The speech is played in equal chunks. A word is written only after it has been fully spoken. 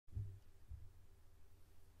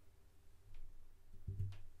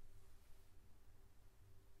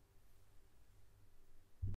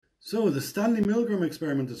So the Stanley Milgram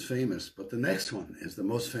experiment is famous, but the next one is the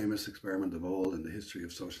most famous experiment of all in the history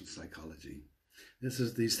of social psychology. This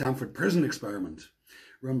is the Stanford Prison Experiment,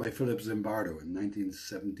 run by Philip Zimbardo in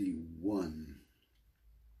 1971.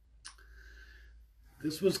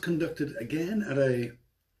 This was conducted again at a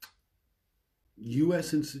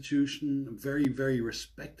US institution, a very, very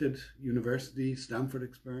respected university, Stanford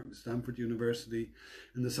University,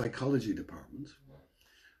 in the psychology department.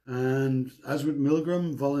 And as with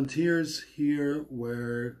Milgram, volunteers here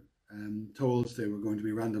were told they were going to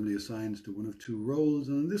be randomly assigned to one of two roles,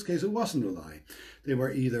 and in this case it wasn't a lie. They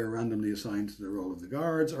were either randomly assigned to the role of the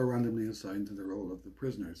guards or randomly assigned to the role of the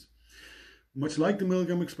prisoners. Much like the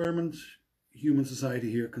Milgram experiment, human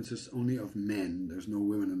society here consists only of men. There's no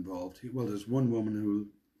women involved. Well, there's one woman who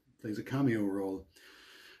plays a cameo role.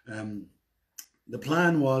 The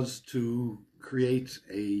plan was to create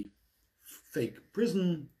a fake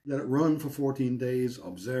prison, let it run for 14 days,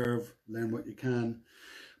 observe, learn what you can.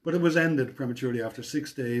 But it was ended prematurely after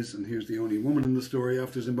 6 days, and here's the only woman in the story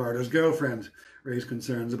after Zimbardo's girlfriend raised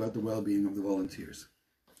concerns about the well-being of the volunteers.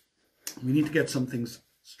 We need to get some things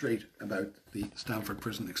straight about the Stanford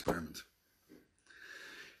Prison Experiment.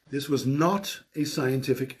 This was not a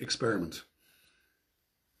scientific experiment.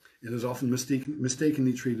 It is often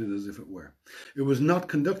mistakenly treated as if it were. It was not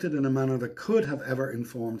conducted in a manner that could have ever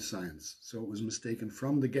informed science, so it was mistaken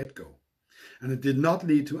from the get-go. And it did not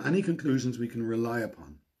lead to any conclusions we can rely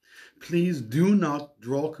upon. Please do not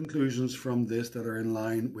draw conclusions from this that are in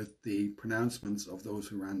line with the pronouncements of those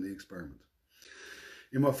who ran the experiment.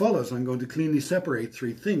 In what follows, I'm going to cleanly separate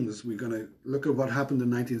three things. We're going to look at what happened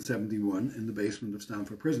in 1971 in the basement of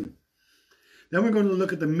Stanford Prison. Then we're going to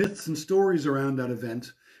look at the myths and stories around that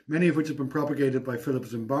event, many of which have been propagated by Philip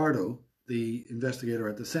Zimbardo, the investigator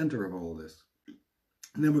at the center of all this.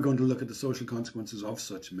 And then we're going to look at the social consequences of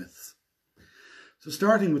such myths. So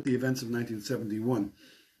starting with the events of 1971,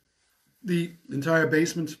 the entire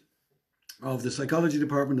basement of the psychology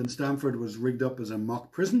department in Stanford was rigged up as a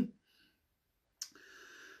mock prison.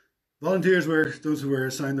 Volunteers those who were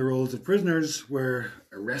assigned the roles of prisoners were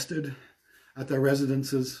arrested at their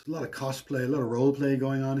residences. A lot of cosplay, a lot of role play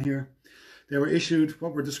going on here. They were issued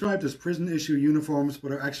what were described as prison-issue uniforms,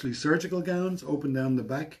 but are actually surgical gowns, open down the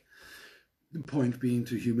back. The point being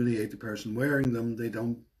to humiliate the person wearing them.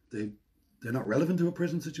 They're not relevant to a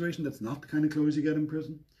prison situation. That's not the kind of clothes you get in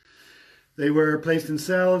prison. They were placed in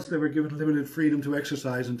cells. They were given limited freedom to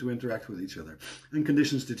exercise and to interact with each other. And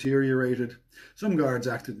conditions deteriorated. Some guards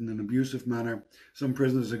acted in an abusive manner. Some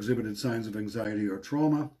prisoners exhibited signs of anxiety or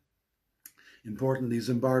trauma. Importantly,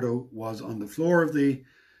 Zimbardo was on the floor of the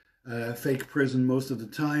fake prison most of the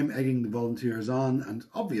time, egging the volunteers on and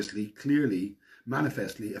obviously, clearly,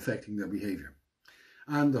 manifestly affecting their behaviour.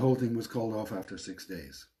 And the whole thing was called off after 6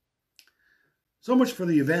 days. So much for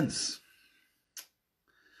the events.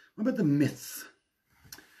 What about the myths?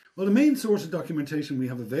 Well, the main source of documentation we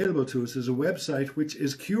have available to us is a website which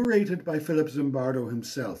is curated by Philip Zimbardo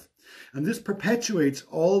himself. And this perpetuates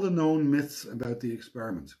all the known myths about the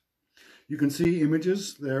experiment. You can see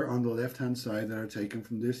images there on the left-hand side that are taken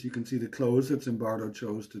from this. You can see the clothes that Zimbardo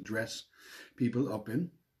chose to dress people up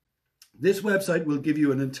in. This website will give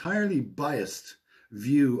you an entirely biased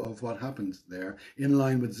view of what happened there, in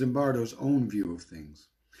line with Zimbardo's own view of things.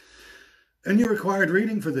 And your required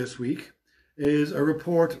reading for this week is a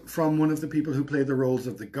report from one of the people who played the roles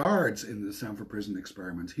of the guards in the Stanford Prison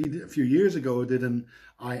Experiment. He, a few years ago, did an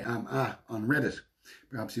I am a on Reddit.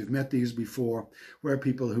 Perhaps you've met these before, where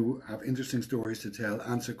people who have interesting stories to tell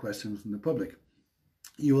answer questions from the public.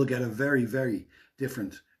 You will get a very, very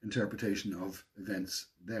different interpretation of events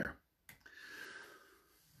there.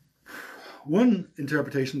 One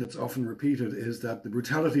interpretation that's often repeated is that the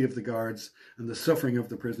brutality of the guards and the suffering of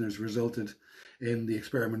the prisoners resulted in the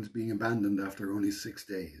experiment being abandoned after only 6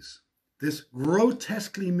 days. This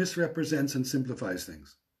grotesquely misrepresents and simplifies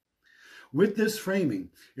things. With this framing,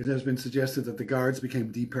 it has been suggested that the guards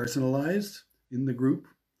became depersonalized in the group.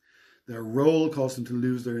 Their role caused them to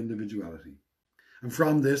lose their individuality. And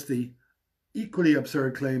from this, the equally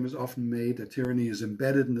absurd claim is often made that tyranny is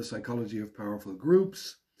embedded in the psychology of powerful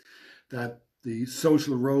groups, that the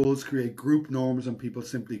social roles create group norms and people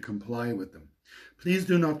simply comply with them. Please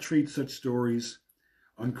do not treat such stories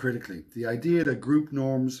uncritically. The idea that group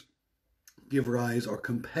norms give rise or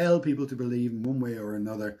compel people to believe in one way or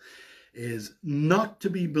another is not to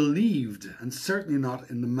be believed, and certainly not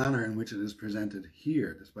in the manner in which it is presented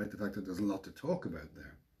here, despite the fact that there's a lot to talk about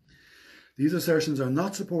there. These assertions are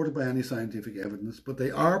not supported by any scientific evidence, but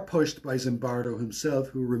they are pushed by Zimbardo himself,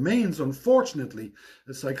 who remains, unfortunately,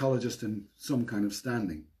 a psychologist in some kind of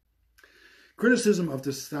standing. Criticism of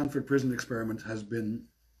the Stanford Prison Experiment has been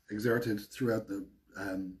exerted throughout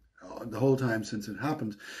the whole time since it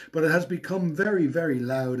happened, but it has become very, very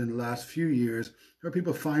loud in the last few years, where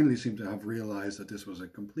people finally seem to have realized that this was a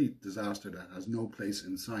complete disaster that has no place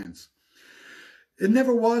in science. It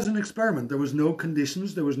never was an experiment. There was no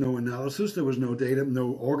conditions, there was no analysis, there was no data,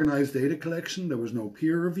 no organized data collection, there was no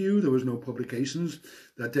peer review, there was no publications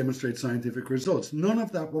that demonstrate scientific results. None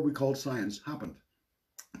of that, what we call science, happened.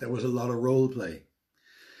 There was a lot of role play.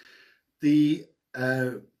 The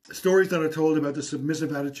stories that are told about the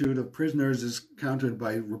submissive attitude of prisoners is countered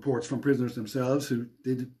by reports from prisoners themselves who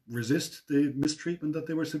did resist the mistreatment that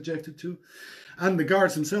they were subjected to. And the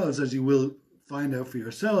guards themselves, as you will find out for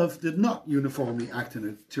yourself, did not uniformly act in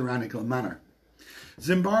a tyrannical manner.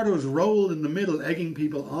 Zimbardo's role in the middle, egging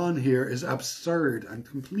people on here, is absurd and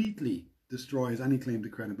completely destroys any claim to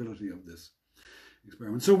credibility of this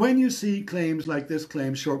experiment. So when you see claims like this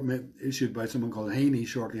claim issued by someone called Haney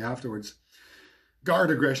shortly afterwards,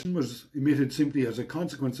 guard aggression was emitted simply as a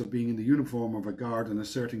consequence of being in the uniform of a guard and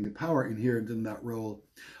asserting the power inherent in that role.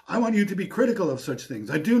 I want you to be critical of such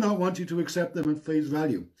things. I do not want you to accept them at face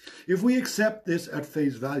value. If we accept this at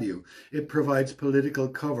face value, it provides political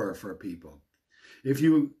cover for people. If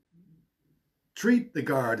you treat the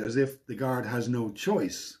guard as if the guard has no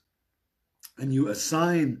choice, and you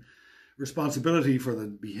assign responsibility for the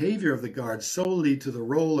behavior of the guard solely to the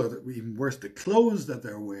role, or even worse, the clothes that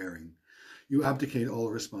they're wearing, you abdicate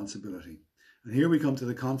all responsibility. And here we come to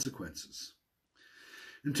the consequences.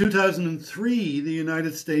 In 2003, the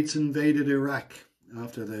United States invaded Iraq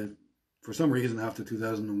for some reason after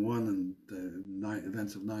 2001 and the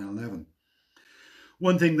events of 9/11.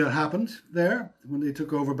 One thing that happened there when they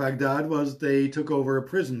took over Baghdad was they took over a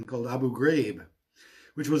prison called Abu Ghraib,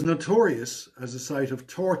 which was notorious as a site of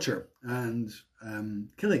torture and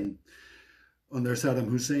killing under Saddam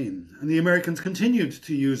Hussein. And the Americans continued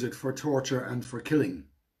to use it for torture and for killing.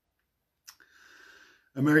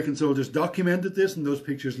 American soldiers documented this, and those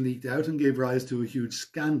pictures leaked out and gave rise to a huge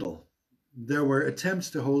scandal. There were attempts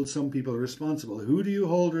to hold some people responsible. Who do you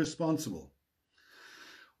hold responsible?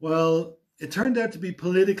 Well, it turned out to be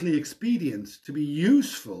politically expedient, to be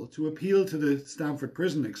useful, to appeal to the Stanford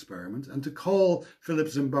Prison Experiment and to call Philip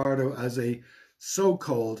Zimbardo as a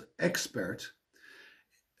so-called expert,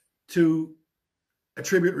 to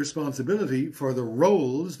attribute responsibility for the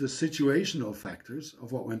roles, the situational factors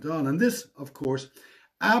of what went on. And this, of course,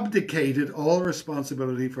 abdicated all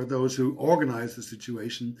responsibility for those who organized the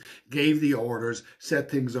situation, gave the orders, set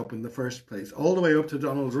things up in the first place. All the way up to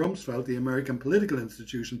Donald Rumsfeld, the American political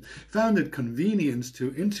institution, found it convenient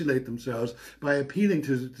to insulate themselves by appealing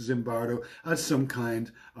to Zimbardo as some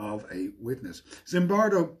kind of a witness.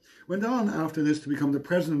 Zimbardo went on after this to become the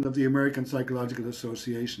president of the American Psychological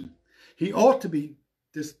Association. He ought to be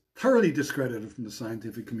thoroughly discredited from the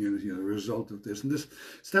scientific community as a result of this. And this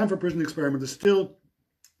Stanford Prison Experiment is still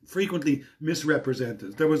frequently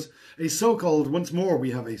misrepresented. There was a so-called, once more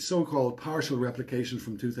we have a so-called partial replication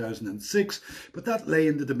from 2006, but that lay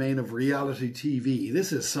in the domain of reality TV.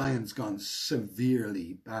 This is science gone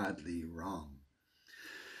severely, badly wrong.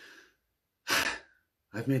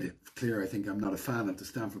 I've made it clear, I think I'm not a fan of the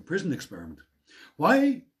Stanford Prison Experiment.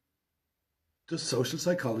 Why does social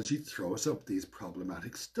psychology throw us up these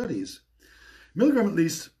problematic studies? Milgram, at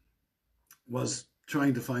least, was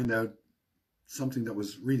trying to find out something that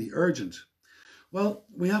was really urgent. Well,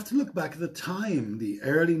 we have to look back at the time, the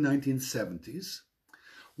early 1970s.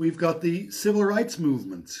 We've got the civil rights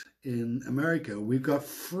movement in America. We've got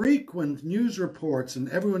frequent news reports and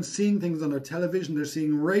everyone's seeing things on their television. They're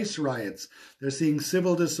seeing race riots. They're seeing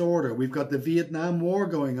civil disorder. We've got the Vietnam War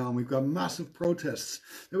going on. We've got massive protests.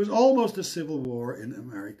 There was almost a civil war in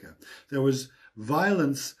America. There was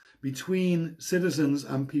violence between citizens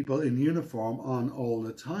and people in uniform on all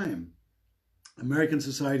the time. American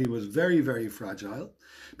society was very, very fragile.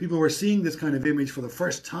 People were seeing this kind of image for the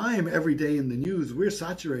first time every day in the news. We're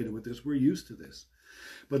saturated with this. We're used to this.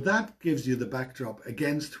 But that gives you the backdrop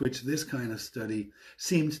against which this kind of study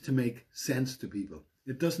seemed to make sense to people.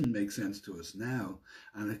 It doesn't make sense to us now,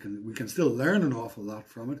 and we can still learn an awful lot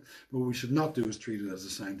from it, but what we should not do is treat it as a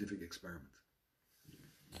scientific experiment.